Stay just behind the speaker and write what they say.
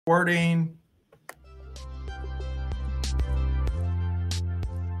Recording.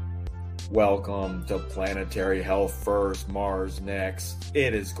 Welcome to Planetary Health First, Mars Next.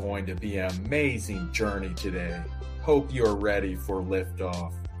 It is going to be an amazing journey today. Hope you are ready for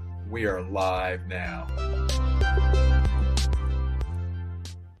liftoff. We are live now.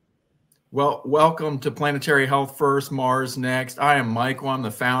 Well, welcome to Planetary Health First, Mars Next. I am Michael. I'm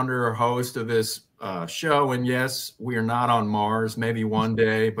the founder or host of this show. And yes, we are not on Mars, maybe one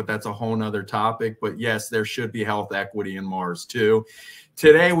day, but that's a whole nother topic. But yes, there should be health equity in Mars too.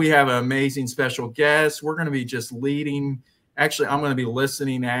 Today, we have an amazing special guest. We're going to be just leading. Actually, I'm going to be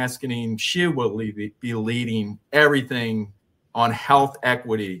listening, asking. She will be leading everything on health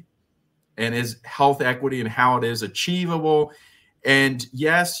equity and health equity and how it is achievable. And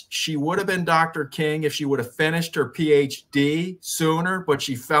yes, she would have been Dr. King if she would have finished her PhD sooner, but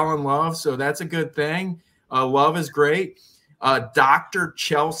she fell in love. So that's a good thing. Love is great. Dr.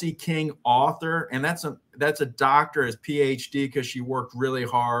 Chelsea King, author, and that's a doctor as PhD because she worked really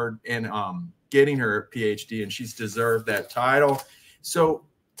hard in getting her PhD, and she's deserved that title. So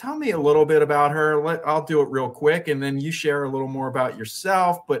tell me a little bit about her. I'll do it real quick, and then you share a little more about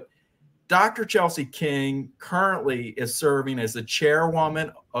yourself. But Dr. Chelsea King currently is serving as the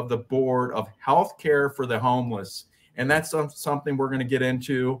chairwoman of the board of Healthcare for the Homeless. And that's something we're going to get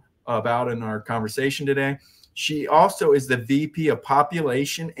into about in our conversation today. She also is the VP of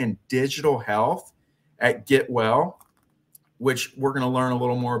Population and Digital Health at Get Well, which we're going to learn a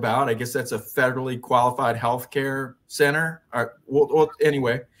little more about. I guess that's a federally qualified healthcare center.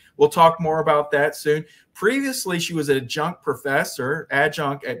 Anyway, we'll talk more about that soon. Previously, she was an adjunct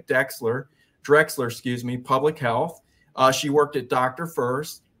at Drexler, Public Health. She worked at Dr.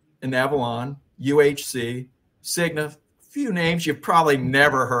 First, in Avalon, UHC, Cigna, few names you've probably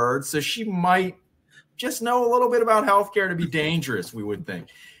never heard. So she might just know a little bit about healthcare to be dangerous, we would think.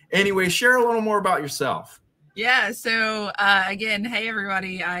 Anyway, share a little more about yourself. Yeah. So again, hey,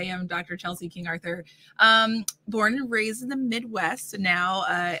 everybody. I am Dr. Chelsea King Arthur, born and raised in the Midwest, and now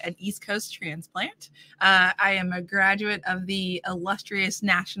an East Coast transplant. I am a graduate of the illustrious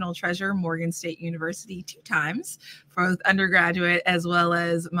national treasure, Morgan State University, 2 times, for both undergraduate as well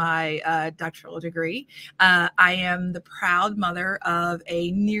as my doctoral degree. I am the proud mother of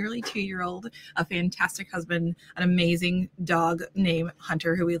a nearly 2-year-old, a fantastic husband, an amazing dog named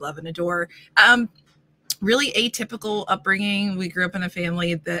Hunter, who we love and adore. Really atypical upbringing. We grew up in a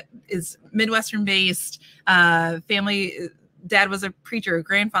family that is Midwestern based. Dad was a preacher,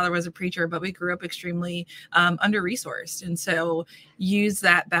 grandfather was a preacher, but we grew up extremely under-resourced. And so use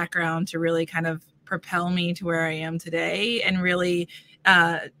that background to really kind of propel me to where I am today and really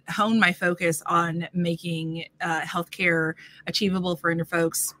hone my focus on making healthcare achievable for under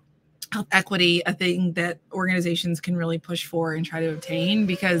folks. Health equity, a thing that organizations can really push for and try to obtain,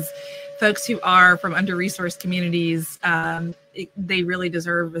 because folks who are from under-resourced communities, they really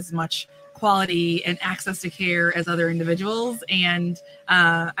deserve as much quality and access to care as other individuals. And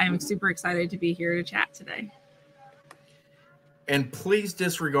I'm super excited to be here to chat today. And please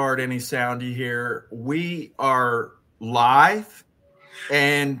disregard any sound you hear. We are live,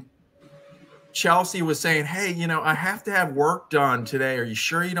 and Chelsea was saying, hey, I have to have work done today. Are you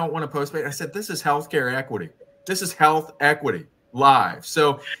sure you don't want to postpone? I said, this is healthcare equity. This is health equity live.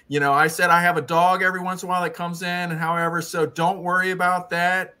 So, I said, I have a dog every once in a while that comes in and however, so don't worry about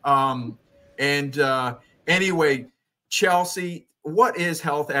that. Anyway, Chelsea, what is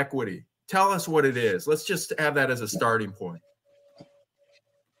health equity? Tell us what it is. Let's just have that as a starting point.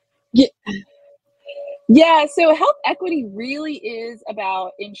 Yeah, so health equity really is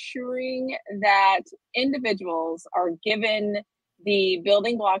about ensuring that individuals are given the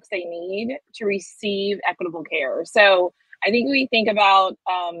building blocks they need to receive equitable care. So I think we think about,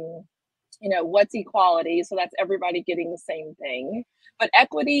 what's equality? So that's everybody getting the same thing. But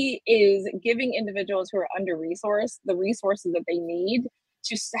equity is giving individuals who are under-resourced the resources that they need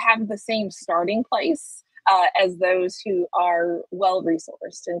to have the same starting place as those who are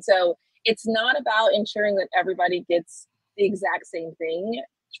well-resourced. And so it's not about ensuring that everybody gets the exact same thing.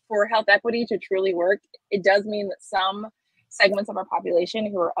 For health equity to truly work, it does mean that some segments of our population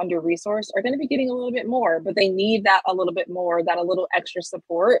who are under-resourced are going to be getting a little bit more, but they need that a little bit more, that a little extra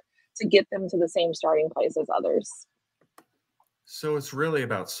support to get them to the same starting place as others. So it's really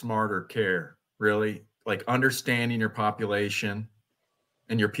about smarter care, really, like understanding your population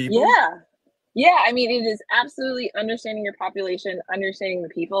and your people. Yeah, I mean, it is absolutely understanding your population, understanding the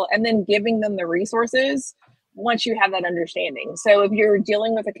people, and then giving them the resources once you have that understanding. So if you're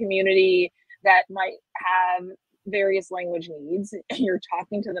dealing with a community that might have various language needs and you're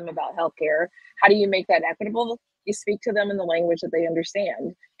talking to them about healthcare, how do you make that equitable? You speak to them in the language that they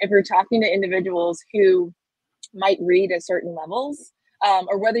understand. if you're talking to individuals who might read at certain levels,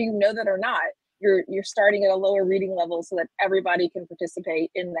 or whether you know that or not, you're starting at a lower reading level so that everybody can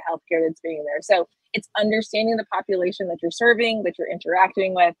participate in the healthcare that's being there. So it's understanding the population that you're serving, that you're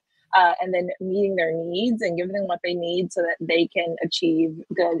interacting with, and then meeting their needs and giving them what they need so that they can achieve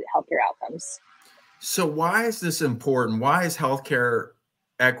good healthcare outcomes. So why is this important? Why is healthcare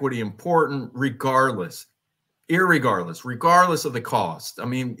equity important regardless of the cost? I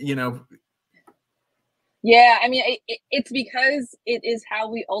mean, Yeah, I mean, it's because it is how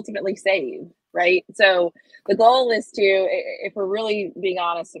we ultimately save, right? So the goal is to, if we're really being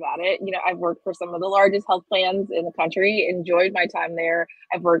honest about it, I've worked for some of the largest health plans in the country, enjoyed my time there.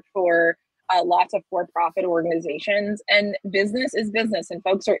 I've worked for lots of for-profit organizations, and business is business, and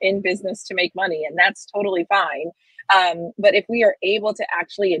folks are in business to make money, and that's totally fine. But if we are able to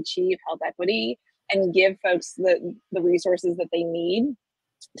actually achieve health equity and give folks the resources that they need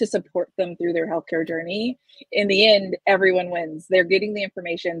to support them through their healthcare journey, in the end, everyone wins. They're getting the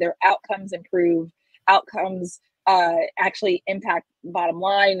information, their outcomes improve, outcomes actually impact bottom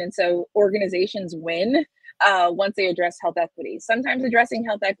line. And so organizations win once they address health equity. Sometimes addressing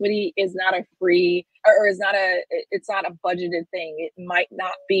health equity is not a free, or it's not a budgeted thing. It might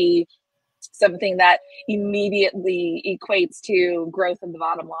not be something that immediately equates to growth of the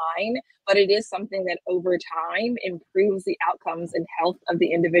bottom line, but it is something that over time improves the outcomes and health of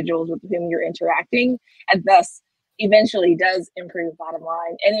the individuals with whom you're interacting, and thus eventually does improve bottom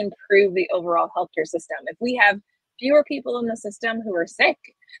line and improve the overall healthcare system. If we have fewer people in the system who are sick,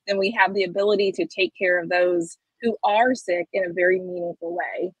 then we have the ability to take care of those who are sick in a very meaningful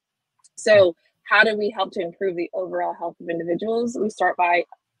way. So how do we help to improve the overall health of individuals? We start by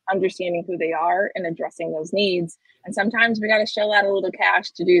understanding who they are and addressing those needs. And sometimes we got to shell out a little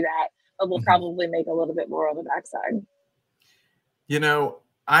cash to do that, but we'll probably make a little bit more on the backside.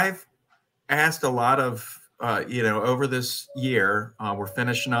 I've asked a lot of, over this year, we're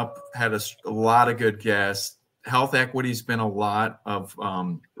finishing up, had a lot of good guests. Health equity's been a lot of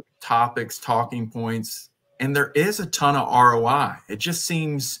topics, talking points, and there is a ton of ROI. It just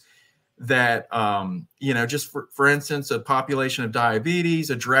seems that, just for instance, a population of diabetes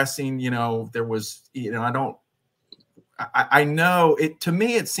addressing, there was, I know it, to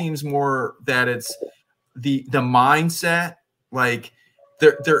me, it seems more that it's the mindset, like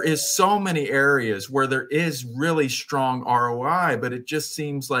there is so many areas where there is really strong ROI, but it just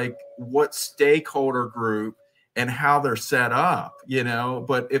seems like what stakeholder group and how they're set up,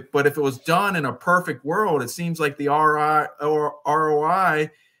 but if it was done in a perfect world, it seems like the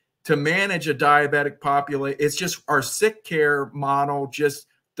ROI to manage a diabetic population, it's just our sick care model, just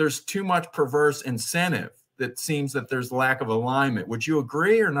there's too much perverse incentive that seems that there's lack of alignment. Would you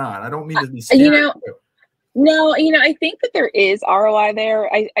agree or not? I don't mean to be scary. No, I think that there is ROI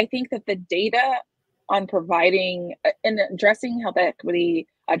there. I think that the data on providing and addressing health equity,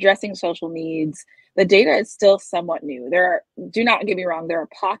 addressing social needs, the data is still somewhat new. Do not get me wrong, there are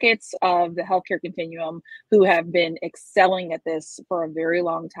pockets of the healthcare continuum who have been excelling at this for a very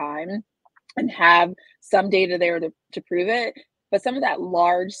long time and have some data there to prove it. But some of that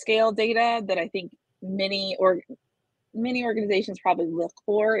large scale data that I think many organizations probably look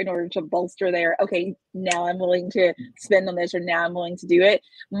for in order to bolster their, okay, now I'm willing to spend on this, or now I'm willing to do it,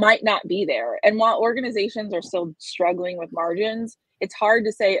 might not be there. And while organizations are still struggling with margins, it's hard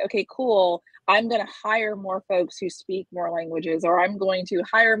to say, okay, cool, I'm going to hire more folks who speak more languages, or I'm going to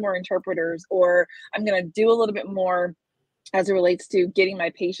hire more interpreters, or I'm going to do a little bit more as it relates to getting my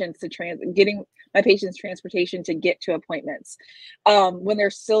patients transportation to get to appointments, when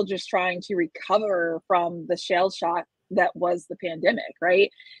they're still just trying to recover from the shell shock that was the pandemic, right?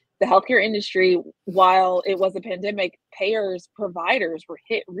 The healthcare industry, while it was a pandemic, providers were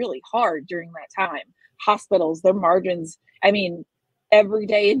hit really hard during that time. Hospitals, their margins, every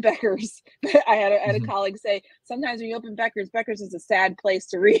day in Becker's, I had a colleague say, sometimes when you open Becker's is a sad place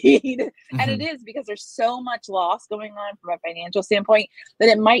to read. And it is, because there's so much loss going on from a financial standpoint that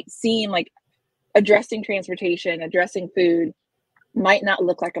it might seem like addressing transportation, addressing food might not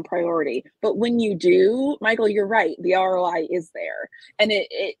look like a priority. But when you do, Michael, you're right, the ROI is there. And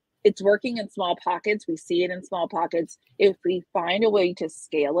it's working in small pockets. We see it in small pockets. If we find a way to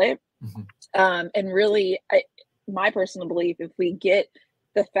scale it, and really, my personal belief, if we get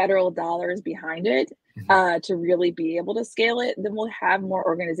the federal dollars behind it to really be able to scale it, then we'll have more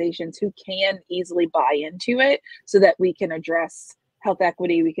organizations who can easily buy into it so that we can address health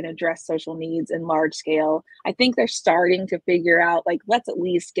equity, we can address social needs in large scale. I think they're starting to figure out, like, let's at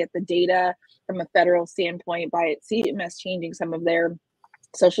least get the data from a federal standpoint by CMS changing some of their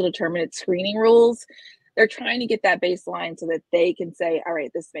social determinant screening rules. they're trying to get that baseline so that they can say, all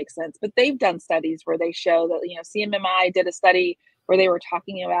right, this makes sense. But they've done studies where they show that, CMMI did a study where they were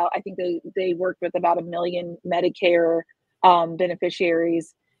talking about, I think they worked with about 1 million Medicare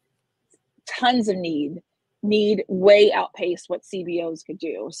beneficiaries. Tons of need way outpaced what CBOs could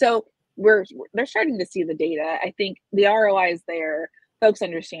do. So they're starting to see the data. I think the ROI is there. Folks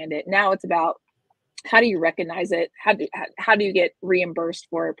understand it. Now it's about, how do you recognize it? How do you get reimbursed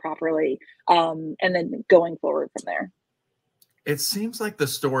for it properly? And then going forward from there. It seems like the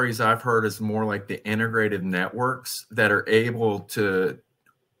stories I've heard is more like the integrated networks that are able to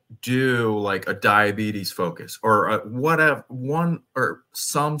do like a diabetes focus or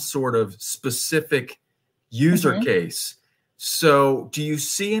some sort of specific user case. So do you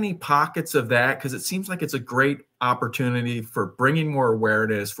see any pockets of that? Because it seems like it's a great opportunity for bringing more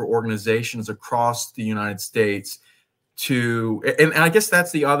awareness for organizations across the United States and I guess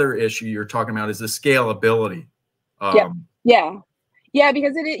that's the other issue you're talking about, is the scalability. Yeah,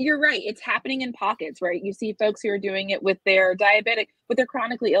 because you're right. It's happening in pockets, right? You see folks who are doing it with their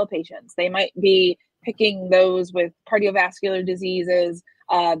chronically ill patients. They might be picking those with cardiovascular diseases,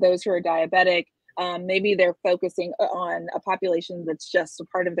 those who are diabetic. Maybe they're focusing on a population that's just a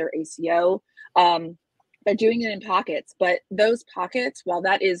part of their ACO. They're doing it in pockets, but those pockets, while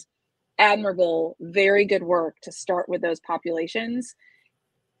that is admirable, very good work to start with those populations,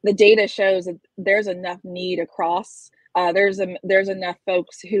 the data shows that there's enough need across. There's enough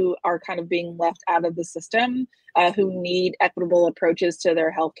folks who are kind of being left out of the system, who need equitable approaches to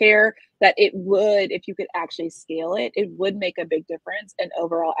their healthcare, that it would, if you could actually scale it, it would make a big difference in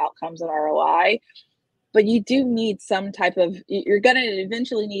overall outcomes and ROI. But you do need you're going to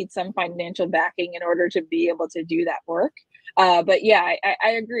eventually need some financial backing in order to be able to do that work. But yeah,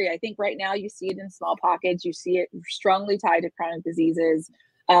 I agree. I think right now you see it in small pockets. You see it strongly tied to chronic diseases.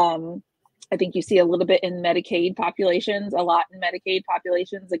 I think you see a little bit in Medicaid populations, a lot in Medicaid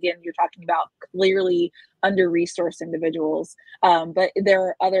populations. Again, you're talking about clearly under-resourced individuals. But there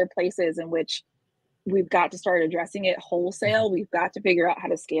are other places in which we've got to start addressing it wholesale. We've got to figure out how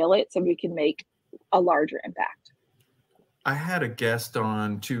to scale it so we can make a larger impact. I had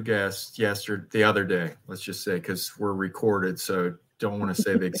two guests the other day, let's just say, because we're recorded, so don't want to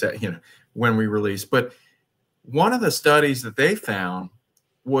say the exact, when we release. But one of the studies that they found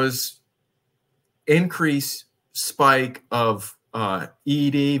was increased spike of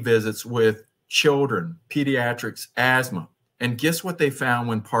ED visits with children, pediatrics, asthma. And guess what they found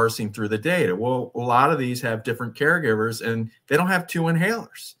when parsing through the data? Well, a lot of these have different caregivers and they don't have two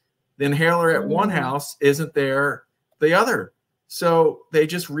inhalers. The inhaler at one house isn't there, the other. So they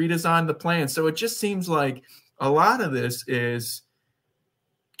just redesigned the plan. So it just seems like a lot of this is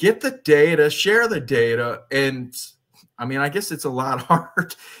get the data, share the data. And I mean, I guess it's a lot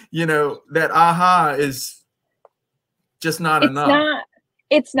hard, that aha is just not enough.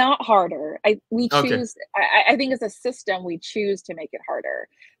 It's not harder. I think as a system, we choose to make it harder.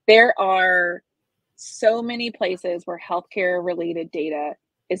 There are so many places where healthcare related data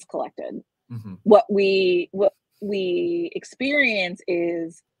is collected. What we experience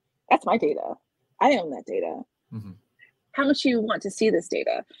is, that's my data. I own that data. How much you want to see this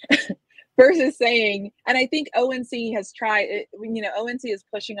data? Versus saying, and I think ONC has tried, ONC is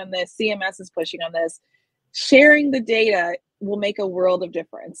pushing on this, CMS is pushing on this. Sharing the data will make a world of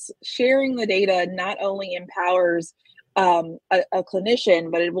difference. Sharing the data not only empowers a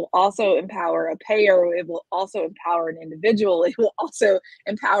clinician, but it will also empower a payer. It will also empower an individual. It will also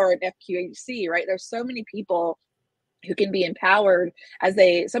empower an FQHC, right? There's so many people who can be empowered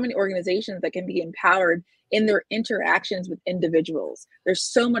so many organizations that can be empowered in their interactions with individuals. There's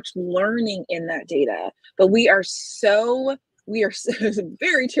so much learning in that data, but we are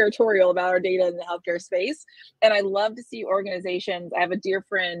very territorial about our data in the healthcare space. And I love to see organizations. I have a dear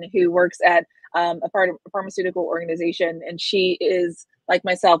friend who works at a pharmaceutical organization, and she is like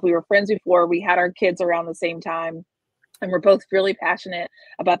myself. We were friends before we had our kids around the same time, and we're both really passionate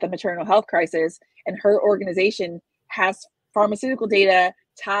about the maternal health crisis. And her organization has pharmaceutical data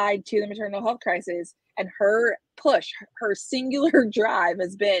tied to the maternal health crisis. And her singular drive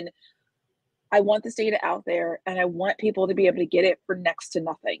has been, I want this data out there and I want people to be able to get it for next to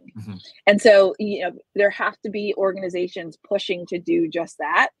nothing. And so, there have to be organizations pushing to do just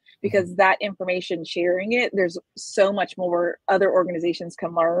that, because that information, sharing it, there's so much more other organizations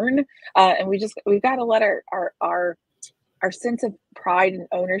can learn. And we've got to let our sense of pride and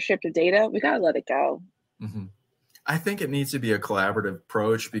ownership to data, we got to let it go. I think it needs to be a collaborative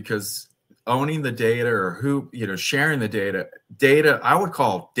approach, because owning the data or sharing the data, I would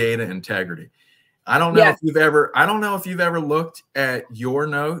call data integrity. I don't know if you've ever looked at your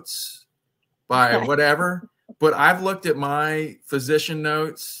notes by whatever. But I've looked at my physician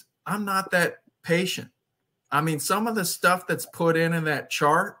notes. I'm not that patient. I mean, some of the stuff that's put in that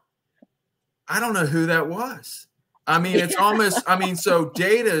chart, I don't know who that was. I mean, it's almost, I mean, so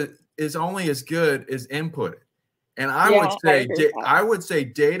data is only as good as input. And I would say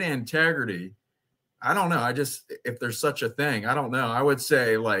data integrity. I don't know. If there's such a thing, I don't know. I would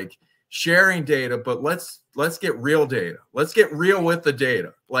say like sharing data, but let's get real data. Let's get real with the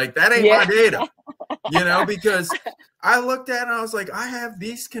data. Like that ain't my data, because I looked at it and I was like, I have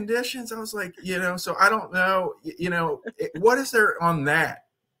these conditions. I was like, so I don't know, what is there on that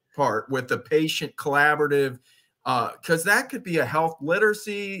part with the patient collaborative? Because that could be a health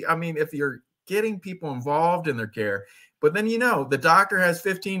literacy. I mean, if you're getting people involved in their care, but then, the doctor has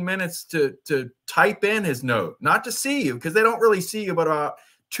 15 minutes to type in his note, not to see you, because they don't really see you but about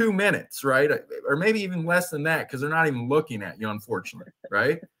 2 minutes, right? Or maybe even less than that, because they're not even looking at you, unfortunately,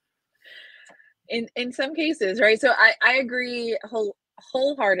 right? In some cases, right? So I agree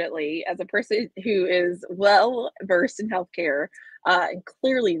wholeheartedly as a person who is well versed in healthcare and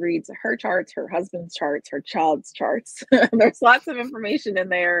clearly reads her charts, her husband's charts, her child's charts. There's lots of information in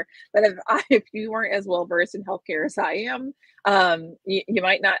there that if you weren't as well versed in healthcare as I am, you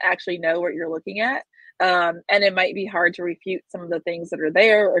might not actually know what you're looking at. And it might be hard to refute some of the things that are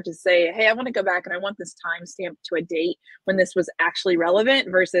there, or to say, hey, I want to go back and I want this timestamp to a date when this was actually relevant,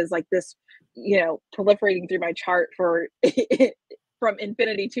 versus like this, proliferating through my chart for from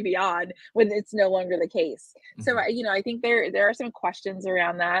infinity to beyond when it's no longer the case. So, I think there are some questions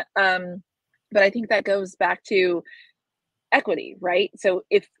around that. But I think that goes back to equity, right? So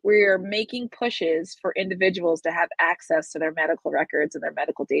if we're making pushes for individuals to have access to their medical records and their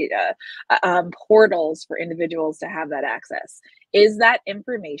medical data, portals for individuals to have that access, is that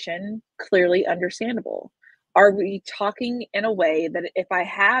information clearly understandable? Are we talking in a way that if I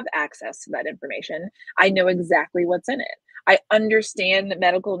have access to that information, I know exactly what's in it? I understand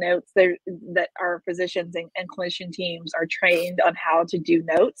medical notes that our physicians and clinician teams are trained on how to do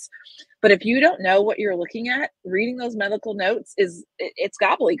notes. But if you don't know what you're looking at, reading those medical notes it's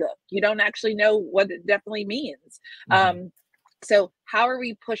gobbledygook. You don't actually know what it definitely means. So how are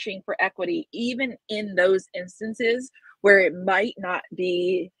we pushing for equity, even in those instances where it might not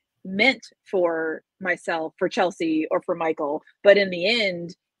be meant for myself, for Chelsea, or for Michael, but in the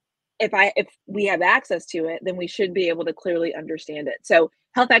end, if we have access to it, then we should be able to clearly understand it. So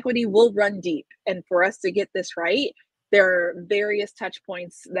health equity will run deep. And for us to get this right, there are various touch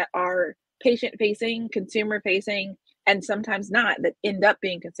points that are patient facing, consumer facing, and sometimes not, that end up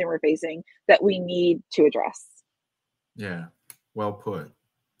being consumer facing, that we need to address. Yeah, well put.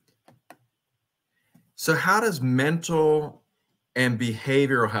 So how does mental and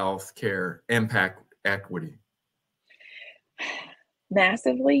behavioral health care impact equity?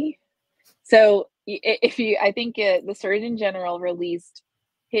 Massively. So I think the Surgeon General released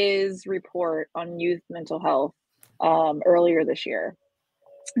his report on youth mental health earlier this year.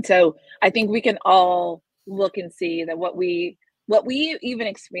 So I think we can all look and see that what we even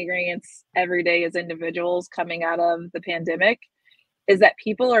experience every day as individuals coming out of the pandemic is that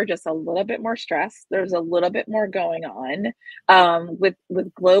people are just a little bit more stressed. There's a little bit more going on with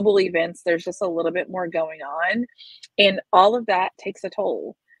global events. There's just a little bit more going on, and all of that takes a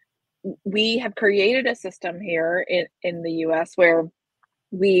toll. We have created a system here in the US where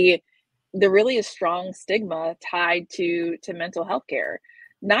there really is strong stigma tied to mental health care,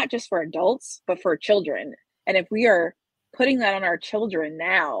 not just for adults, but for children. And if we are putting that on our children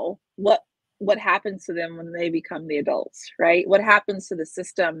now, what happens to them when they become the adults, right? What happens to the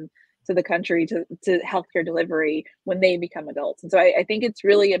system, to the country, to healthcare delivery when they become adults? And so I think it's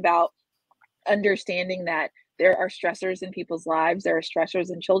really about understanding that there are stressors in people's lives. There are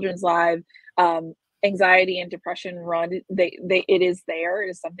stressors in children's lives. Anxiety and depression it is there. It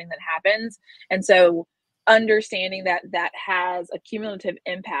is something that happens. And so understanding that has a cumulative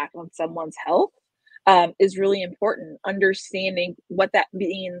impact on someone's health is really important. Understanding what that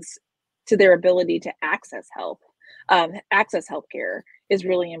means to their ability to access healthcare is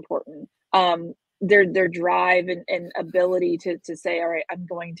really important. Their drive and ability to say, all right, I'm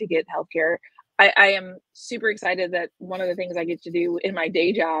going to get healthcare. I am super excited that one of the things I get to do in my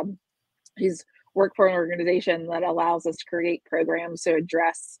day job is work for an organization that allows us to create programs to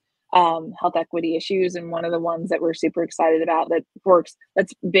address health equity issues. And one of the ones that we're super excited about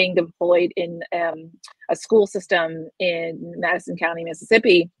that's being deployed in a school system in Madison County,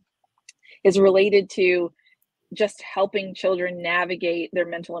 Mississippi, is related to just helping children navigate their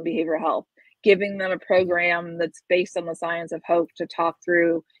mental and behavioral health, giving them a program that's based on the science of hope to talk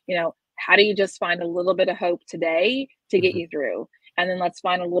through, how do you just find a little bit of hope today to get you through? and then let's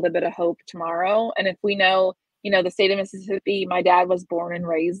find a little bit of hope tomorrow. And if we know, the state of Mississippi, my dad was born and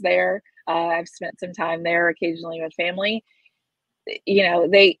raised there. I've spent some time there occasionally with family.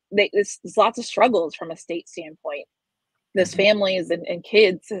 There's lots of struggles from a state standpoint. Those families and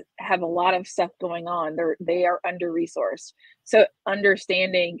kids have a lot of stuff going on. They are under-resourced. So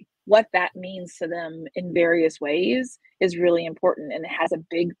understanding what that means to them in various ways is really important, and it has a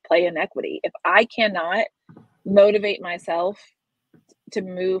big play in equity. If I cannot motivate myself to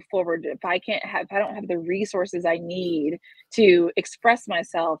move forward, if I don't have the resources I need to express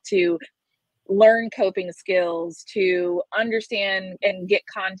myself, to learn coping skills, to understand and get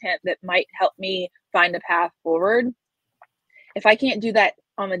content that might help me find a path forward, if I can't do that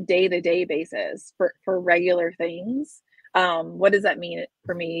on a day-to-day basis for regular things, what does that mean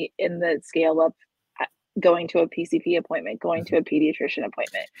for me in the scale of going to a PCP appointment, going to a pediatrician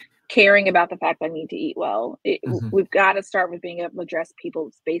appointment, caring about the fact I need to eat well? We've got to start with being able to address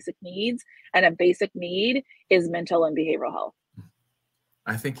people's basic needs, and a basic need is mental and behavioral health.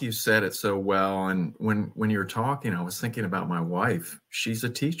 I think you said it so well. And when you were talking, I was thinking about my wife. She's a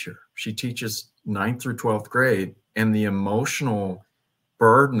teacher. She teaches 9th through 12th grade. And the emotional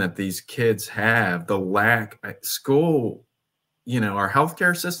burden that these kids have, the lack at school, our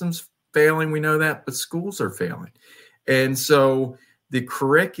healthcare system's failing. We know that, but schools are failing. And so the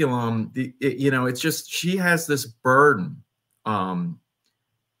curriculum, it's just, she has this burden.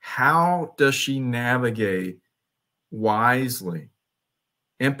 How does she navigate wisely,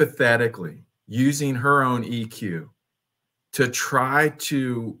 empathetically, using her own EQ to try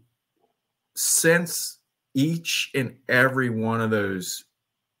to sense each and every one of those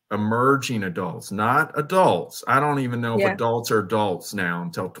emerging adults, not adults. I don't even know if adults are adults now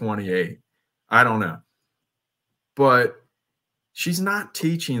until 28. I don't know. But she's not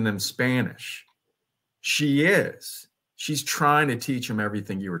teaching them Spanish. She is. She's trying to teach them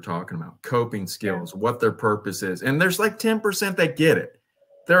everything you were talking about, coping skills, what their purpose is. And there's like 10% that get it.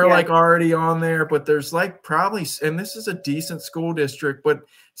 They're like already on there, but there's like probably, and this is a decent school district, but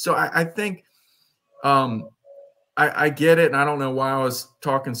so I think, I get it. And I don't know why I was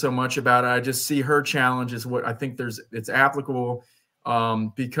talking so much about it. I just see her challenge is what I think it's applicable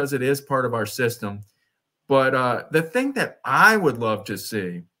because it is part of our system. But the thing that I would love to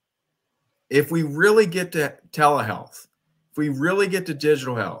see, if we really get to telehealth, if we really get to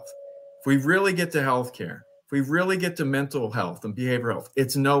digital health, if we really get to healthcare, if we really get to mental health and behavioral health,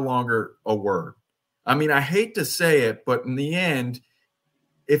 it's no longer a word. I mean, I hate to say it, but in the end,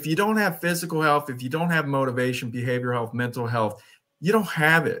 if you don't have physical health, if you don't have motivation, behavioral health, mental health, you don't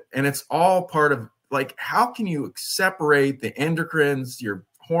have it. And it's all part of, like, how can you separate the endocrines, your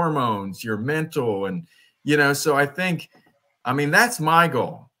hormones, your mental, and, so I think, that's my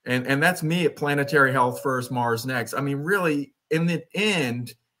goal. And that's me at Planetary Health First, Mars Next. I mean, really, in the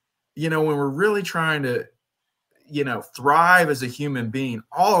end, when we're really trying to, thrive as a human being,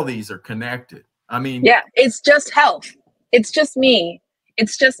 all of these are connected. It's just health. It's just me.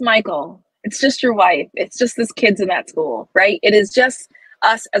 It's just Michael. It's just your wife. It's just those kids in that school, right? It is just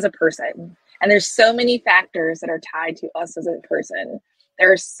us as a person. And there's so many factors that are tied to us as a person. There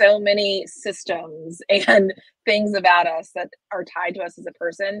are so many systems and things about us that are tied to us as a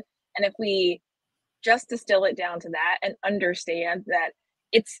person. And if we just distill it down to that and understand that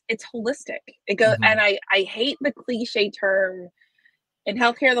it's holistic, it goes. And I hate the cliche term in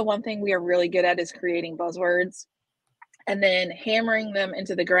healthcare. The one thing we are really good at is creating buzzwords and then hammering them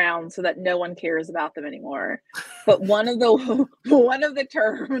into the ground so that no one cares about them anymore. But one of the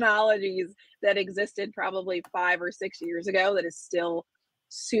terminologies that existed probably 5 or 6 years ago that is still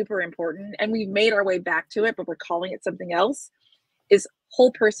super important, and we've made our way back to it, but we're calling it something else, is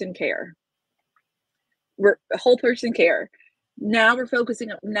whole person care. We're whole person care. Now we're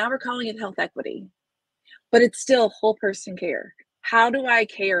calling it health equity, but it's still whole person care. How do I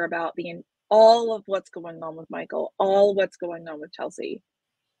care about all of what's going on with Michael, all what's going on with Chelsea?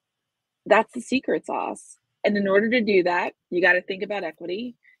 That's the secret sauce. And in order to do that, you got to think about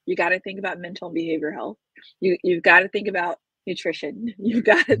equity. You got to think about mental and behavioral health. You've got to think about nutrition. You've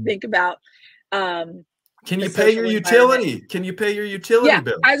got to think about can you pay your utility? Can you pay your utility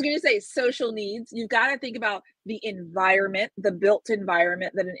bill? I was going to say social needs. You've got to think about the environment, the built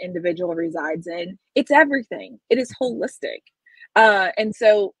environment that an individual resides in. It's everything. It is holistic. And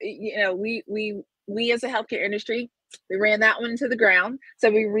so, we as a healthcare industry, we ran that one into the ground. So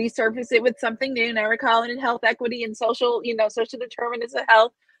we resurfaced it with something new. Now we're calling it health equity and social determinants of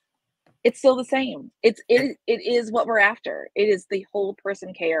health. It's still the same. It is what we're after. It is the whole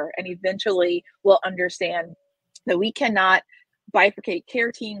person care. And eventually we'll understand that we cannot bifurcate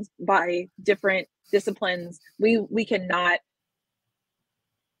care teams by different disciplines. We cannot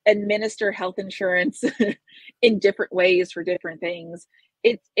administer health insurance in different ways for different things.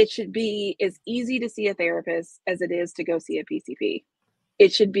 It should be as easy to see a therapist as it is to go see a PCP.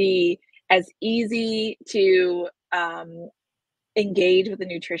 It should be as easy to engage with a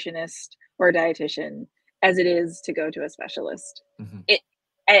nutritionist or a dietitian as it is to go to a specialist.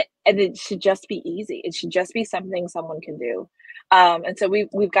 And it should just be easy. It should just be something someone can do. And so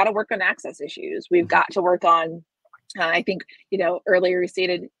we've got to work on access issues. We've got to work on, I think, earlier you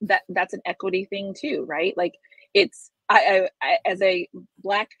stated that that's an equity thing too, right? Like it's, I as a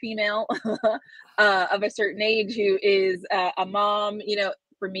Black female of a certain age who is a mom,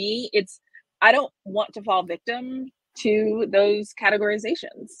 for me, I don't want to fall victim to those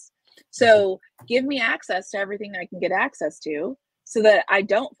categorizations. So give me access to everything I can get access to so that I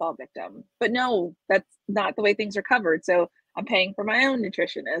don't fall victim. But no, that's not the way things are covered. So I'm paying for my own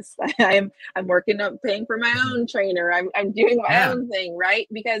nutritionist. I'm working on paying for my own trainer. I'm doing my own thing, right?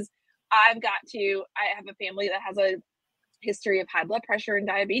 Because I have a family that has a history of high blood pressure and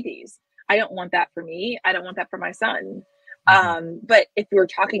diabetes. I don't want that for me. I don't want that for my son. But if we're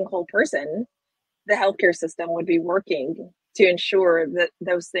talking whole person, the healthcare system would be working to ensure that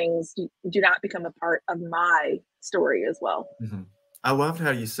those things do not become a part of my story as well. I loved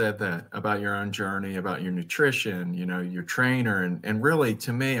how you said that about your own journey, about your nutrition, your trainer. And really,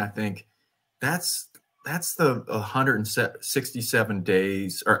 to me, I think that's the 167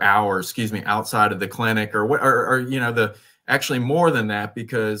 days or hours, outside of the clinic or the actually more than that,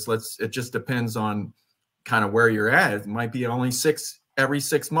 because it just depends on kind of where you're at. It might be only every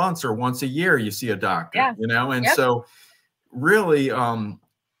 6 months or once a year you see a doctor, and so really,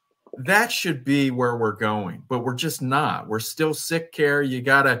 that should be where we're going, but we're just not. We're still sick care. You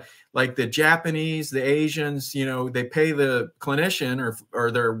gotta, like the Japanese, the Asians, they pay the clinician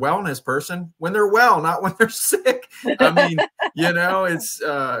or their wellness person when they're well, not when they're sick. I mean, it's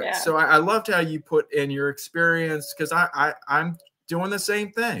so I loved how you put in your experience, because I'm doing the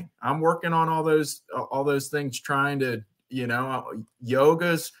same thing. I'm working on all those things, trying to,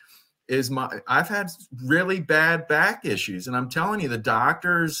 yoga's I've had really bad back issues, and I'm telling you, the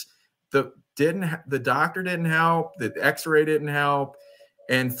doctors, the doctor didn't help, the x-ray didn't help,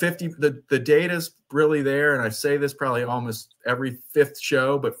 and the data's really there. And I say this probably almost every fifth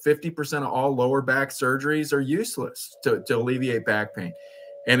show, but 50% of all lower back surgeries are useless to alleviate back pain.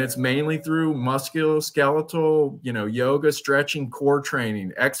 And it's mainly through musculoskeletal, yoga, stretching, core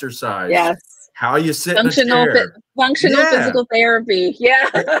training, exercise. Yes. How you sit in a chair. Functional physical therapy.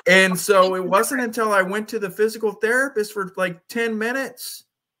 Yeah. And so it wasn't until I went to the physical therapist for like 10 minutes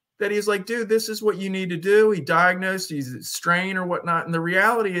that he's like, dude, this is what you need to do. He diagnosed he's a strain or whatnot. And the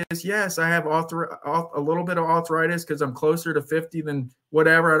reality is, yes, I have a little bit of arthritis because I'm closer to 50 than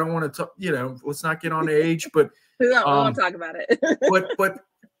whatever. I don't want to, let's not get on age, but we won't talk about it. but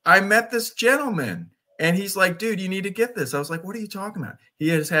I met this gentleman, and he's like, dude, you need to get this. I was like, what are you talking about? He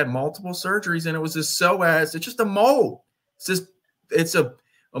has had multiple surgeries, and it was this psoas. It's just a mold. It's a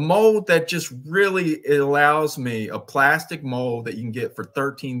mold that just really allows me, a plastic mold that you can get for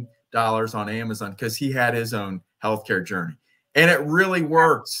 $13 on Amazon, because he had his own healthcare journey, and it really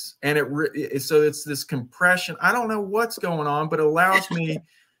works. And so it's this compression. I don't know what's going on, but it allows me,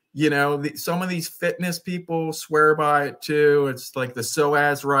 some of these fitness people swear by it too. It's like the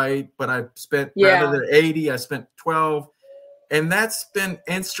psoas, right? But I spent rather than 80, I spent 12, and that's been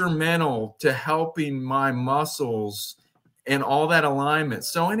instrumental to helping my muscles and all that alignment.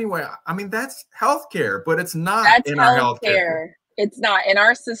 So anyway, I mean, that's healthcare, but it's not in our healthcare. It's not in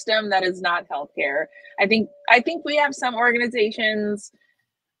our system. That is not healthcare. I think we have some organizations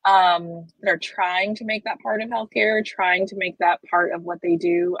that are trying to make that part of healthcare, trying to make that part of what they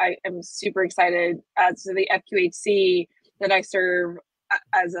do. I am super excited. So the FQHC that I serve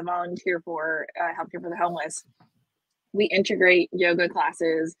as a volunteer for, Healthcare for the Homeless, we integrate yoga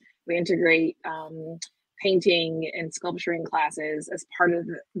classes. We integrate painting and sculpturing classes as part of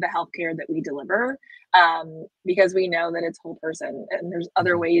the healthcare that we deliver, because we know that it's whole person, and there's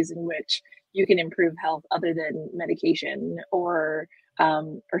other ways in which you can improve health other than medication or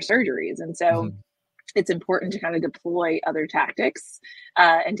surgeries. And so it's important to kind of deploy other tactics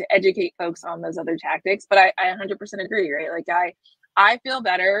and to educate folks on those other tactics. But I 100% agree, right? Like I feel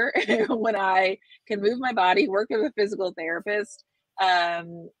better when I can move my body, work with a physical therapist,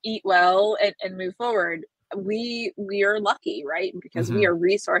 eat well, and move forward. We are lucky, right? Because we are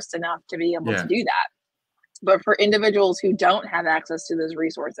resourced enough to be able to do that. But for individuals who don't have access to those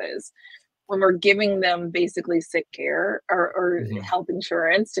resources, when we're giving them basically sick care or health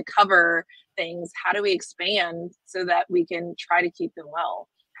insurance to cover things, how do we expand so that we can try to keep them well?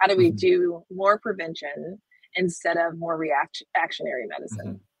 How do we do more prevention instead of more reactionary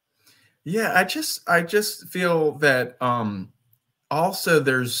medicine? Yeah, I just feel that also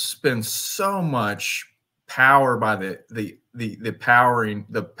there's been so much power by the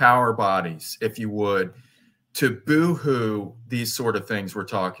power bodies, if you would, to boo-hoo these sort of things we're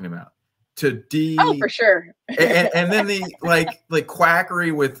talking about. To Oh, for sure. and then the like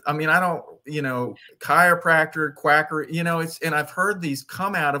quackery with, I mean, I don't, chiropractor, quackery, and I've heard these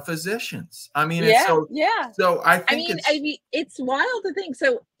come out of physicians. I mean, it's Yeah, yeah. so I I think mean, it's wild to think.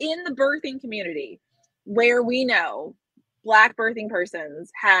 So in the birthing community, where we know Black birthing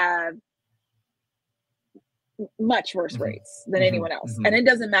persons have much worse rates than anyone else. And it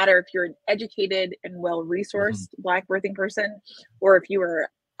doesn't matter if you're an educated and well-resourced Black birthing person, or if you are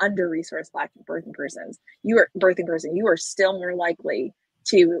under-resourced Black birthing persons, you are still more likely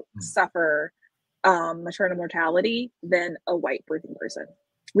to suffer maternal mortality than a white birthing person.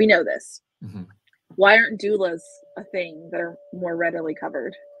 We know this. Why aren't doulas a thing that are more readily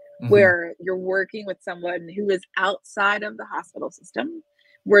covered? Where you're working with someone who is outside of the hospital system,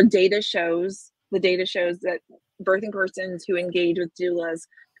 where data shows that birthing persons who engage with doulas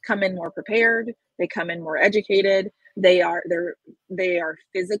come in more prepared, they come in more educated, they are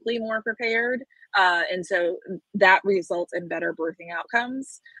physically more prepared, and so that results in better birthing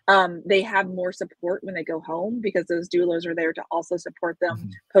outcomes. They have more support when they go home because those doulas are there to also support them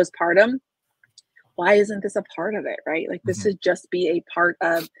postpartum. Why isn't this a part of it, right? Like, this should just be a part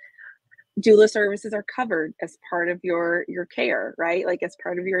of doula services are covered as part of your care, right? Like, as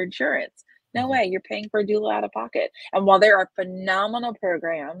part of your insurance. No way, you're paying for a doula out of pocket. And while there are phenomenal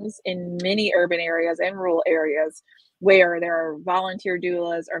programs in many urban areas and rural areas where there are volunteer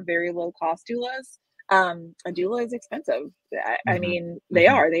doulas or very low cost doulas, a doula is expensive. I mean, they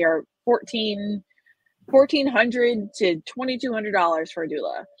are $1,400 to $2,200 for a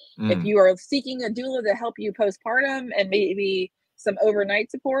doula. If you are seeking a doula to help you postpartum and maybe some overnight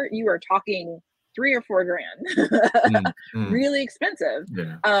support, you are talking $3,000 or $4,000. Really expensive.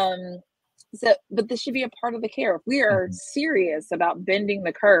 But this should be a part of the care. If we are serious about bending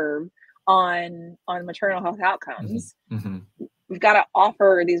the curve on maternal health outcomes, we've got to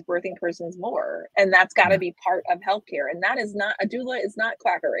offer these birthing persons more, and that's got to be part of healthcare. And that is not, a doula is not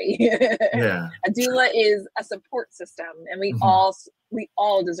quackery. A doula is a support system, and we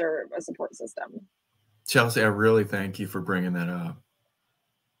all deserve a support system. Chelsea, I really thank you for bringing that up.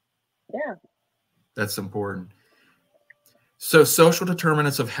 Yeah, that's important. So social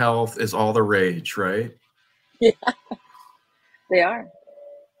determinants of health is all the rage, right? Yeah, they are.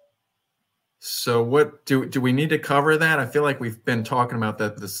 So what do we need to cover that? I feel like we've been talking about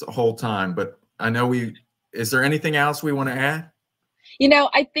that this whole time, but I know is there anything else we want to add?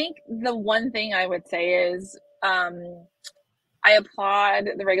 I think the one thing I would say is I applaud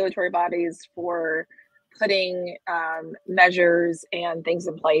the regulatory bodies for putting measures and things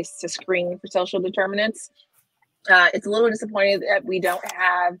in place to screen for social determinants. It's a little disappointing that we don't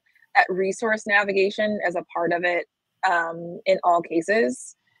have that resource navigation as a part of it in all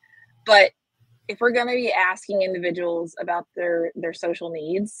cases. But if we're going to be asking individuals about their social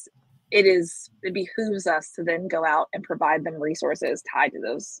needs, it behooves us to then go out and provide them resources tied to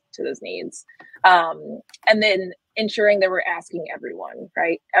those needs, and then ensuring that we're asking everyone,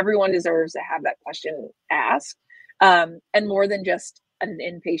 right? Everyone deserves to have that question asked, and more than just an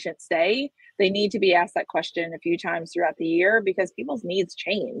inpatient stay. They need to be asked that question a few times throughout the year because people's needs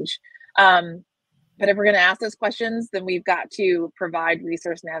change. But if we're going to ask those questions, then we've got to provide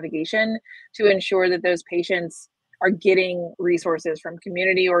resource navigation to ensure that those patients are getting resources from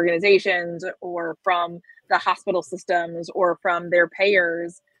community organizations or from the hospital systems or from their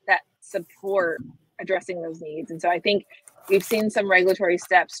payers that support addressing those needs. And so I think we've seen some regulatory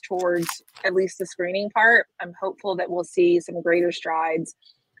steps towards at least the screening part. I'm hopeful that we'll see some greater strides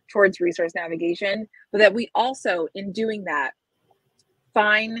towards resource navigation, but that we also, in doing that,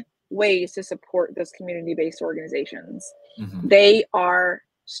 find ways to support those community-based organizations. They are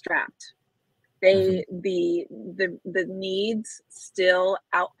strapped. The needs still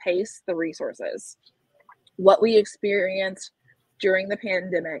outpace the resources. What we experienced during the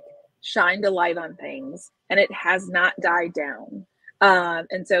pandemic shined a light on things, and it has not died down.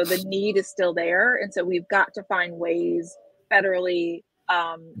 And so the need is still there. And so we've got to find ways federally,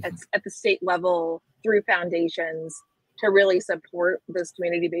 at the state level, through foundations, to really support those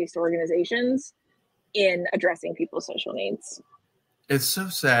community-based organizations in addressing people's social needs. It's so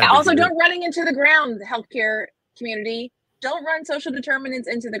sad. Also, don't running into the ground, the healthcare community. Don't run social determinants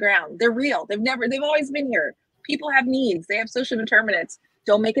into the ground. They're real. They've always been here. People have needs. They have social determinants.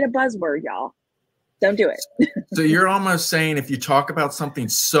 Don't make it a buzzword, y'all. Don't do it. So you're almost saying if you talk about something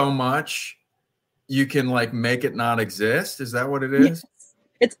so much, you can like make it not exist. Is that what it is?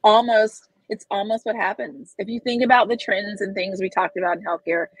 It's almost what happens. If you think about the trends and things we talked about in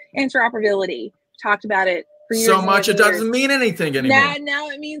healthcare, interoperability, talked about it for years. So much it doesn't mean anything anymore. Now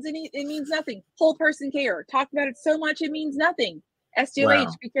it means nothing. Whole person care. Talked about it so much it means nothing. SDOH,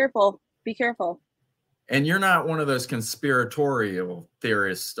 Wow. be careful. Be careful. And you're not one of those conspiratorial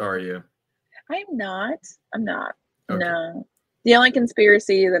theorists, are you? I'm not. Okay. No. The only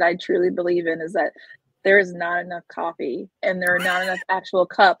conspiracy that I truly believe in is that there is not enough coffee and there are not enough actual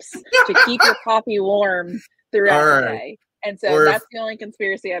cups to keep your coffee warm throughout the day. And so that's the only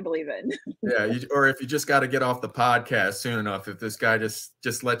conspiracy I believe in. Yeah, or if you just got to get off the podcast soon enough, if this guy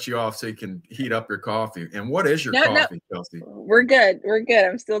just lets you off so you can heat up your coffee. And what is your coffee, Chelsea? We're good.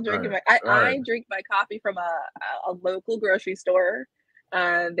 I'm still drinking I drink my coffee from a local grocery store.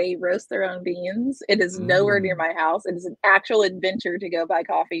 They roast their own beans. It is nowhere near my house. It is an actual adventure to go buy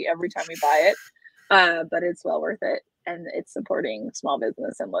coffee every time we buy it. But it's well worth it. And it's supporting small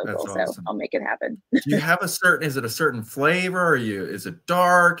business and local. Awesome. So I'll make it happen. Do you have is it a certain flavor? Is it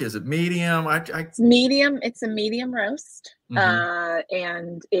dark? Is it medium? It's medium. It's a medium roast.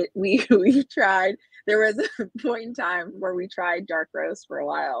 And we tried, there was a point in time where we tried dark roast for a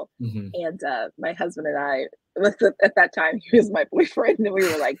while. And my husband and I, at that time, he was my boyfriend, and we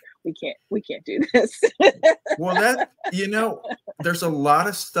were like, we can't do this. Well, there's a lot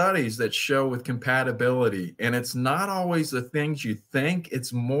of studies that show with compatibility, and it's not always the things you think.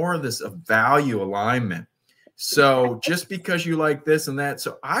 It's more this value alignment. So just because you like this and that,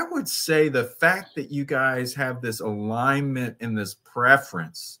 so I would say the fact that you guys have this alignment and this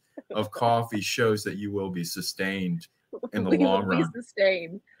preference of coffee shows that you will be sustained in the long run.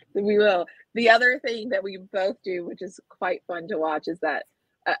 Sustained. We will. The other thing that we both do, which is quite fun to watch, is that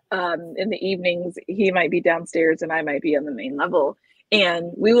in the evenings, he might be downstairs and I might be on the main level,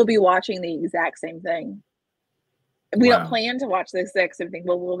 and we will be watching the exact same thing. We don't plan to watch the exact same thing,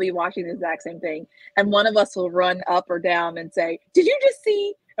 but we'll be watching the exact same thing. And one of us will run up or down and say, "Did you just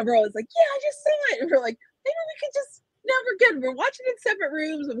see?" And we're always like, "Yeah, I just saw it." And we're like, "Maybe we could just." No, we're good. We're watching in separate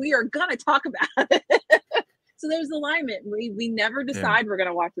rooms, and we are gonna talk about it. So there's alignment. We never decide we're going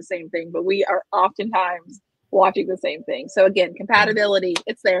to watch the same thing, but we are oftentimes watching the same thing. So again, compatibility,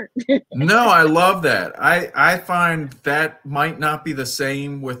 it's there. No, I love that. I find that might not be the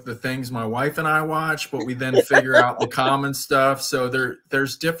same with the things my wife and I watch, but we then figure out the common stuff. So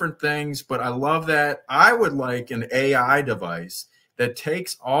there's different things, but I love that. I would like an AI device that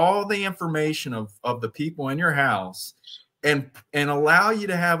takes all the information of the people in your house and allow you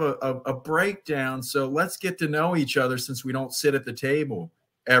to have a breakdown. So let's get to know each other since we don't sit at the table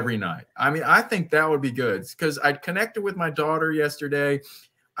every night. I mean, I think that would be good, because I connected with my daughter yesterday.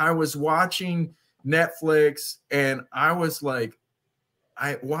 I was watching Netflix and I was like,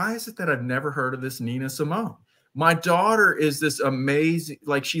 why is it that I've never heard of this Nina Simone? My daughter is this amazing,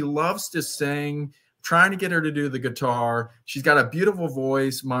 like, she loves to sing. Trying to get her to do the guitar. She's got a beautiful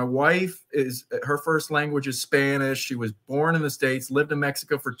voice. My wife her first language is Spanish. She was born in the States, lived in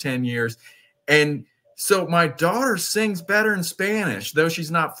Mexico for 10 years. And so my daughter sings better in Spanish, though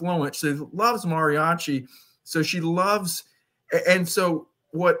she's not fluent. She loves mariachi. So she loves, and so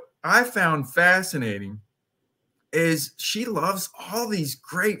what I found fascinating is she loves all these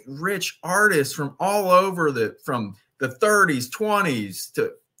great, rich artists from all over from the 30s, 20s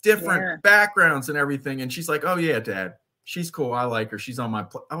to different backgrounds and everything. And she's like, "Oh yeah, Dad, she's cool. I like her. She's on my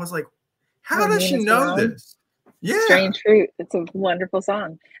I was like, how does she know this? Yeah. Strange Fruit. It's a wonderful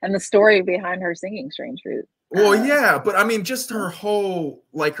song. And the story behind her singing Strange Fruit. Well, yeah, but I mean, just her whole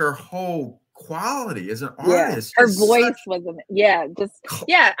quality as an artist. Her voice wasn't,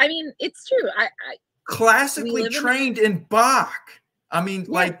 I mean, it's true. I classically trained in Bach. I mean,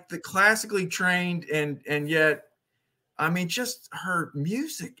 like the classically trained and yet, I mean, just her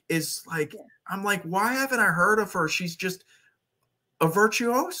music is like, I'm like, why haven't I heard of her? She's just a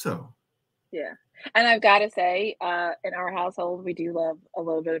virtuoso. Yeah. And I've got to say, in our household, we do love a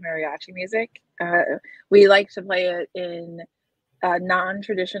little bit of mariachi music. We like to play it in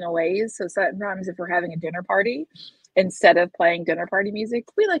non-traditional ways. So sometimes if we're having a dinner party, instead of playing dinner party music,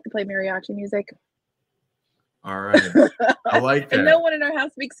 we like to play mariachi music. All right. I like that. And no one in our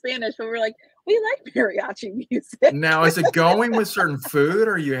house speaks Spanish, but we're like, we like mariachi music. Now, is it going with certain food,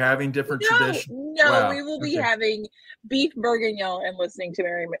 or are you having different traditions? No, we will be having beef bourguignon and listening to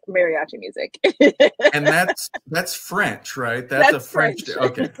mariachi music. And that's French, right? That's a French.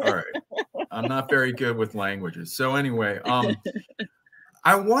 Okay, all right. I'm not very good with languages. So anyway,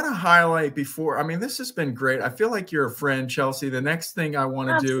 I want to highlight before, I mean, this has been great. I feel like you're a friend, Chelsea. The next thing I want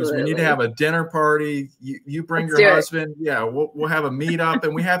to do is we need to have a dinner party. You bring your husband. Yeah, we'll have a meetup,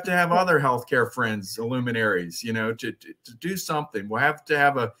 and we have to have other healthcare friends, luminaries, you know, to do something. We'll have to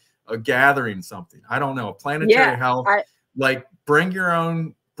have a gathering, something. I don't know, a planetary health. Like bring your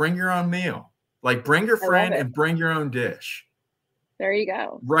own meal. Like bring your friend and bring your own dish. There you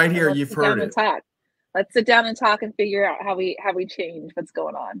go. Right here, you've heard it. Let's sit down and talk and figure out how we change what's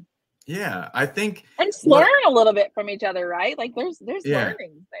going on. Yeah, I think, and just learn a little bit from each other, right? Like there's learnings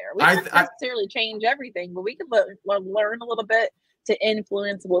there. We don't necessarily change everything, but we can learn a little bit to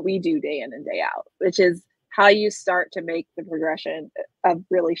influence what we do day in and day out, which is how you start to make the progression of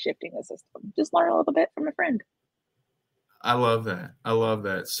really shifting the system. Just learn a little bit from a friend. I love that. I love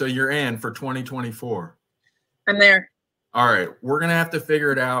that. So you're in for 2024. I'm there. All right, we're gonna have to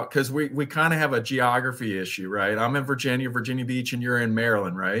figure it out because we kind of have a geography issue, right? I'm in Virginia Beach, and you're in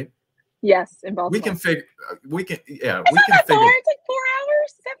Maryland, right? Yes, in Baltimore. We can figure. We can. Yeah, we can figure. It's like 4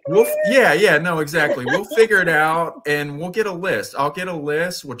 hours. Is that 4 hours? Yeah. No, exactly. We'll figure it out, and we'll get a list. I'll get a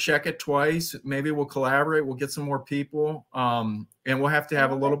list. We'll check it twice. Maybe we'll collaborate. We'll get some more people, and we'll have to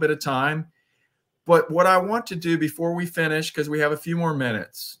have a little bit of time. But what I want to do before we finish, because we have a few more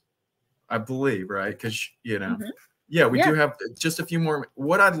minutes, I believe, right? Because you know. Mm-hmm. Yeah, we do have just a few more.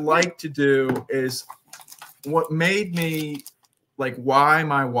 What I'd like to do is what made me like why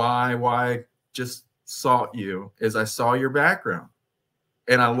I just sought you is I saw your background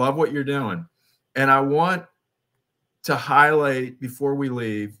and I love what you're doing. And I want to highlight before we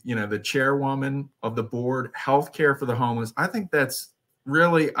leave, you know, the chairwoman of the board, healthcare for the homeless. I think that's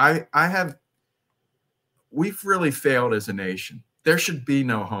really, we've really failed as a nation. There should be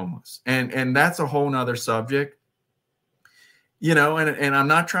no homeless. And that's a whole nother subject. You know, and I'm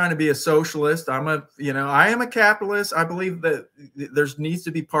not trying to be a socialist. I am a capitalist. I believe that there needs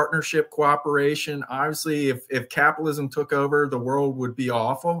to be partnership, cooperation. Obviously, if capitalism took over, the world would be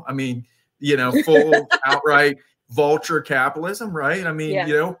awful. I mean, you know, full outright vulture capitalism, right? I mean,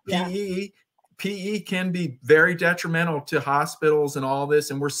 you know, PE can be very detrimental to hospitals and all this,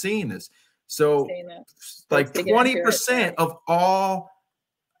 and we're seeing this. So, like 20% of all,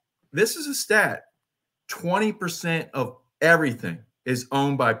 this is a stat, 20% of everything is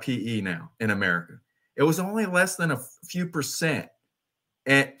owned by PE now in America. It was only less than a few percent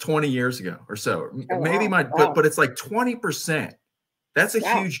 20 years ago or so. But it's like 20%. That's a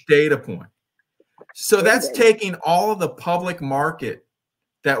huge data point. So that's taking all of the public market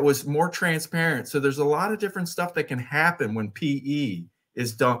that was more transparent. So there's a lot of different stuff that can happen when PE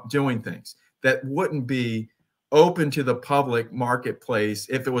is doing things that wouldn't be open to the public marketplace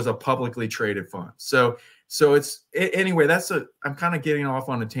if it was a publicly traded fund. So it's anyway, I'm kind of getting off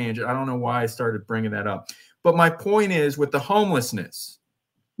on a tangent. I don't know why I started bringing that up, but my point is with the homelessness,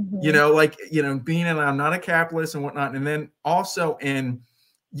 you know, like, you know, I'm not a capitalist and whatnot. And then also in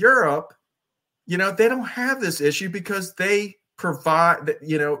Europe, you know, they don't have this issue because they provide,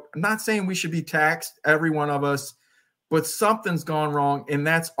 you know, I'm not saying we should be taxed, every one of us, but something's gone wrong. And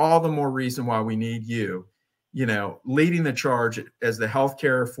that's all the more reason why we need you know, leading the charge as the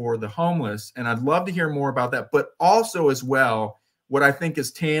healthcare for the homeless. And I'd love to hear more about that. But also as well, what I think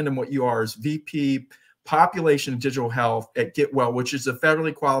is tandem what you are is VP Population and Digital Health at Get Well, which is a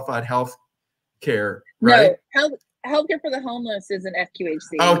federally qualified health care, right? No, healthcare for the homeless is an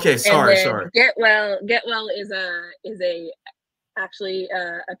FQHC. Okay, sorry. Get Well is actually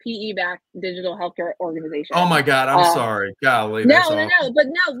a PE-backed digital healthcare organization. Oh my God, I'm sorry. Golly, no,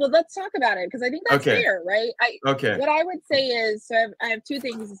 well, let's talk about it because I think that's fair, right? What I would say is, so I have two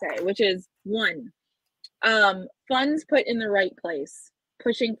things to say, which is one, funds put in the right place,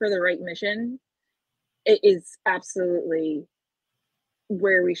 pushing for the right mission, it is absolutely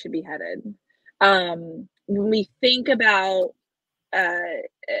where we should be headed. When we think about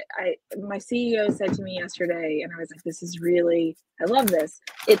my CEO said to me yesterday, and I was like, this is really, I love this.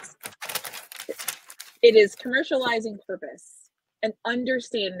 It is commercializing purpose and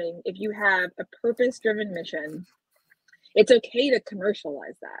understanding if you have a purpose-driven mission, it's okay to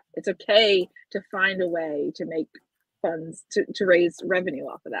commercialize that. It's okay to find a way to make funds, to raise revenue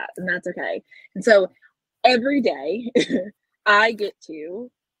off of that. And that's okay. And so every day I get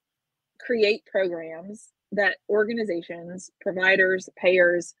to create programs that organizations, providers,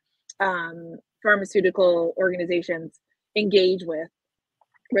 payers, pharmaceutical organizations engage with,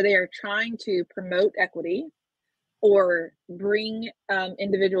 where they are trying to promote equity or bring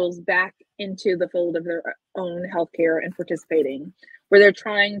individuals back into the fold of their own healthcare and participating, where they're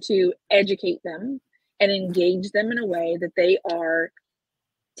trying to educate them and engage them in a way that they are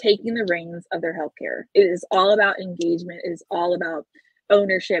taking the reins of their healthcare. It is all about engagement. It is all about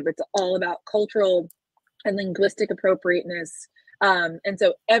ownership. It's all about cultural and linguistic appropriateness. And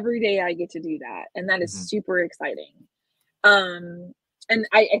so every day I get to do that, and that is super exciting. And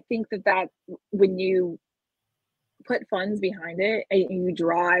I think that when you put funds behind it and you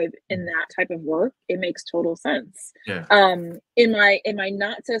drive in that type of work, it makes total sense. Yeah. In my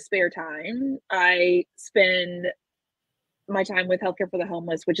not so spare time, I spend my time with Healthcare for the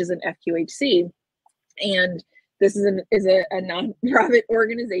Homeless, which is an FQHC, and this is a nonprofit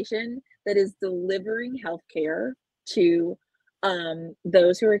organization that is delivering healthcare to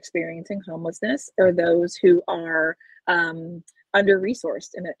those who are experiencing homelessness or those who are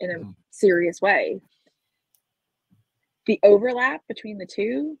under-resourced in a serious way. The overlap between the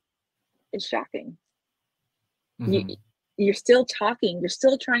two is shocking. You're still talking, you're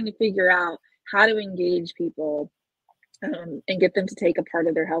still trying to figure out how to engage people and get them to take a part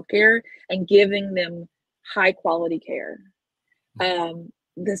of their healthcare and giving them high quality care.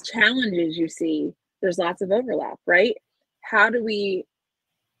 The challenges you see, there's lots of overlap, right? How do we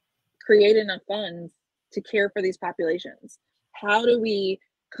create enough funds to care for these populations? How do we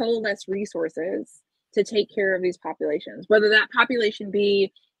coalesce resources to take care of these populations, whether that population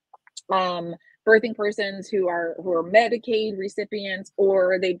be birthing persons who are Medicaid recipients,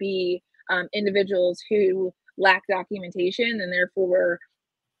 or they be individuals who lack documentation and therefore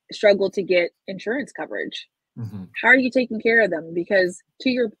struggle to get insurance coverage. How are you taking care of them? Because to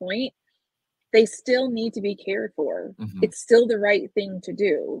your point, they still need to be cared for. It's still the right thing to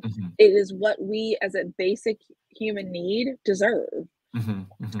do. It is what we as a basic human need deserve.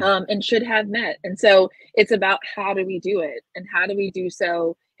 And should have met. And so it's about how do we do it, and how do we do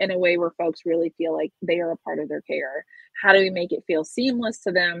so in a way where folks really feel like they are a part of their care? How do we make it feel seamless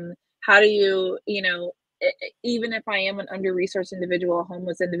to them? How do you, even if I am an under-resourced individual, a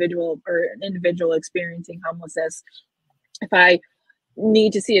homeless individual, or an individual experiencing homelessness, if I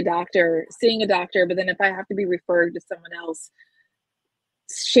need to see a doctor, seeing a doctor, but then if I have to be referred to someone else,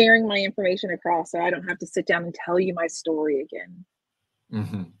 sharing my information across so I don't have to sit down and tell you my story again.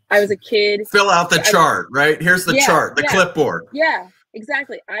 I was a kid. Fill out the chart, right? Here's the chart, the clipboard. Yeah,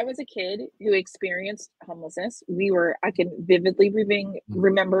 exactly. I was a kid who experienced homelessness. I can vividly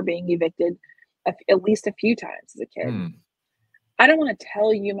remember being evicted at least a few times as a kid. I don't want to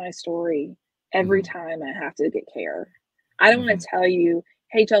tell you my story every time I have to get care. I don't want to tell you,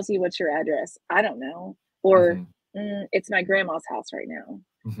 hey, Chelsea, what's your address? I don't know. Or it's my grandma's house right now,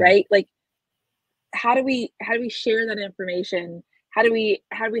 right? Like, how do we share that information? How do we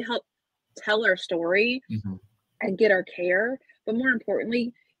help tell our story and get our care? But more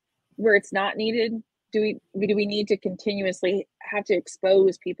importantly, where it's not needed, do we need to continuously have to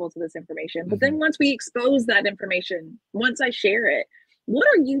expose people to this information? But then once we expose that information, once I share it, what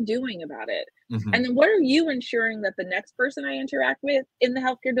are you doing about it? And then what are you ensuring that the next person I interact with in the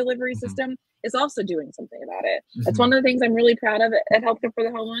healthcare delivery system is also doing something about it? That's one of the things I'm really proud of at Healthcare for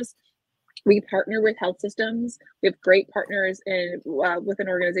the Homeless. We partner with health systems. We have great partners with an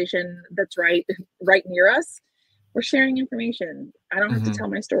organization that's right near us. We're sharing information. I don't have to tell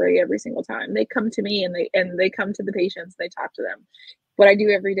my story every single time. They come to me and they come to the patients. They talk to them. What I do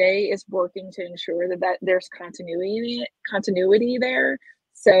every day is working to ensure that there's continuity there,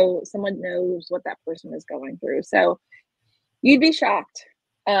 so someone knows what that person is going through. So you'd be shocked.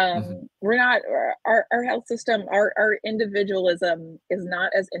 We're not, our health system, our individualism is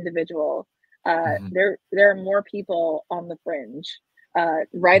not as individual. There are more people on the fringe,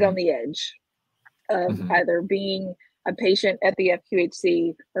 right on the edge of either being a patient at the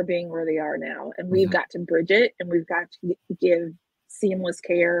FQHC or being where they are now. And we've got to bridge it, and we've got to give seamless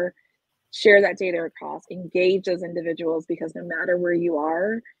care, share that data across, engage those individuals, because no matter where you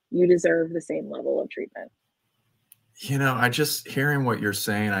are, you deserve the same level of treatment. I just hearing what you're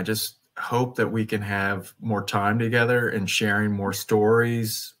saying, I just hope that we can have more time together and sharing more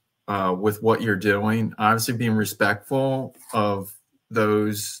stories with what you're doing. Obviously being respectful of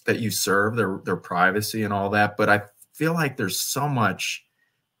those that you serve, their privacy and all that. But I feel like there's so much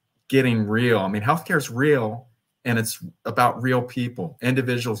getting real. I mean, healthcare is real, and it's about real people,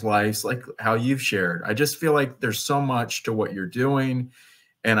 individuals' lives, like how you've shared. I just feel like there's so much to what you're doing.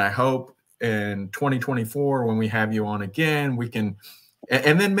 And I hope in 2024, when we have you on again, we can,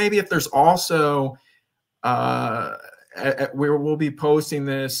 and then maybe if there's also, we'll be posting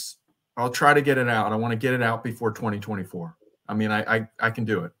this. I'll try to get it out. I want to get it out before 2024. I mean, I can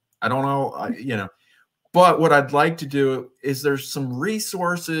do it. I don't know, but what I'd like to do is there's some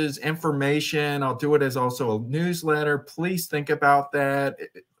resources, information. I'll do it as also a newsletter. Please think about that.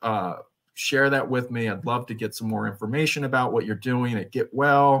 Share that with me. I'd love to get some more information about what you're doing at Get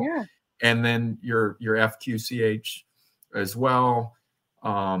Well. Yeah. And then your FQCH as well.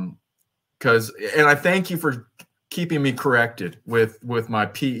 Because, and I thank you for keeping me corrected with my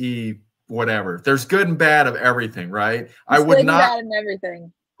PE, whatever. There's good and bad of everything, right? I would good not, and bad and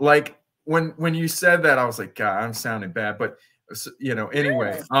everything. like when you said that, I was like, God, I'm sounding bad, but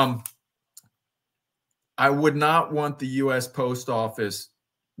anyway, I would not want the U.S. Post Office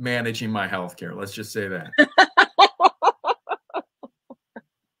managing my healthcare. Let's just say that.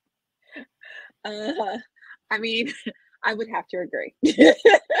 I mean, I would have to agree.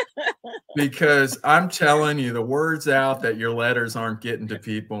 Because I'm telling you, the word's out that your letters aren't getting to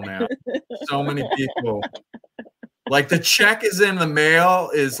people now. So many people, like, the check is in the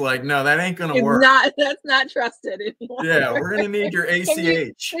mail is like, no, that ain't gonna work. That's not trusted anymore. Yeah, we're gonna need your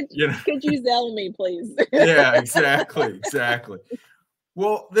ACH. Could you Zelle me, please? Yeah, exactly.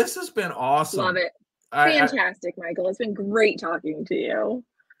 Well, this has been awesome. Love it. Fantastic, Michael. It's been great talking to you.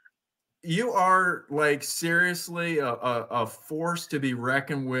 You are, like, seriously a force to be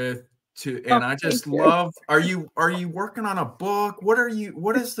reckoned with. I just love. Are you working on a book? What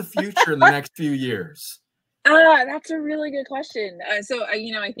is the future in the next few years? That's a really good question. So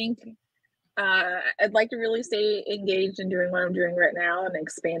I think I'd like to really stay engaged in doing what I'm doing right now and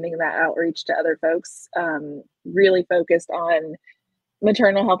expanding that outreach to other folks. Really focused on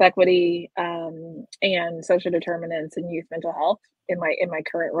maternal health equity and social determinants and youth mental health in my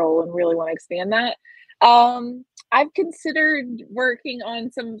current role, and really want to expand that. I've considered working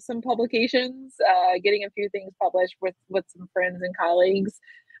on some publications, getting a few things published with some friends and colleagues.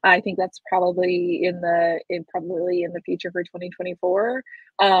 I think that's probably in the future for 2024,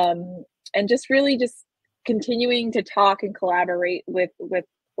 and just continuing to talk and collaborate with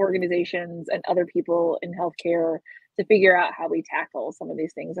organizations and other people in healthcare to figure out how we tackle some of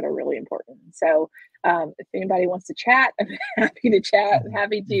these things that are really important. So if anybody wants to chat, I'm happy to chat. I'm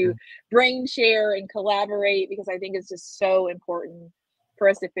happy to brain share and collaborate, because I think it's just so important for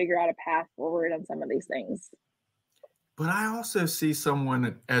us to figure out a path forward on some of these things. But I also see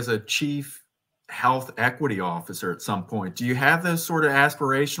someone as a chief health equity officer at some point. Do you have those sort of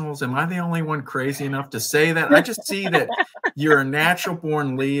aspirationals? Am I the only one crazy enough to say that? I just see that you're a natural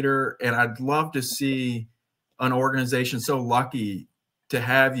born leader, and I'd love to see an organization so lucky to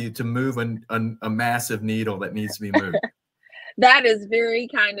have you to move a massive needle that needs to be moved. That is very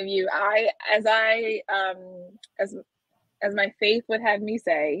kind of you. As my faith would have me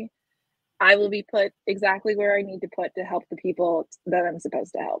say, I will be put exactly where I need to put to help the people that I'm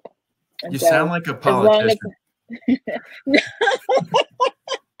supposed to help. And you sound like a politician.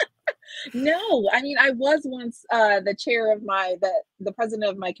 No, I mean, I was once the chair of the president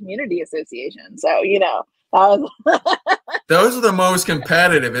of my community association. So, those are the most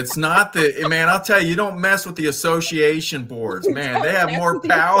competitive. It's not man, I'll tell you, you don't mess with the association boards, man. They have more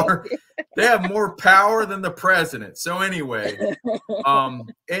power. They have more power than the president. So anyway,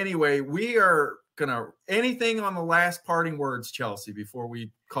 we are anything on the last parting words, Chelsea, before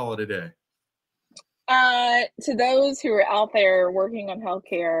we call it a day? To those who are out there working on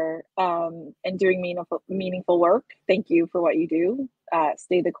healthcare and doing meaningful work, thank you for what you do.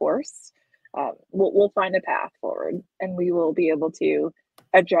 Stay the course. We'll find a path forward, and we will be able to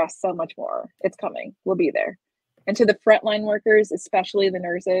address so much more. It's coming. We'll be there. And to the frontline workers, especially the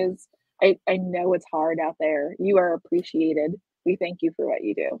nurses, I know it's hard out there. You are appreciated. We thank you for what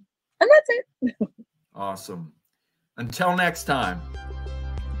you do. And that's it. Awesome. Until next time.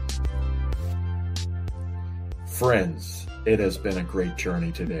 Friends, it has been a great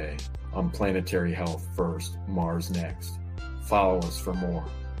journey today on Planetary Health First, Mars Next. Follow us for more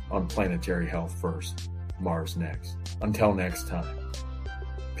on Planetary Health First, Mars Next. Until next time,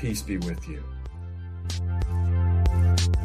 peace be with you.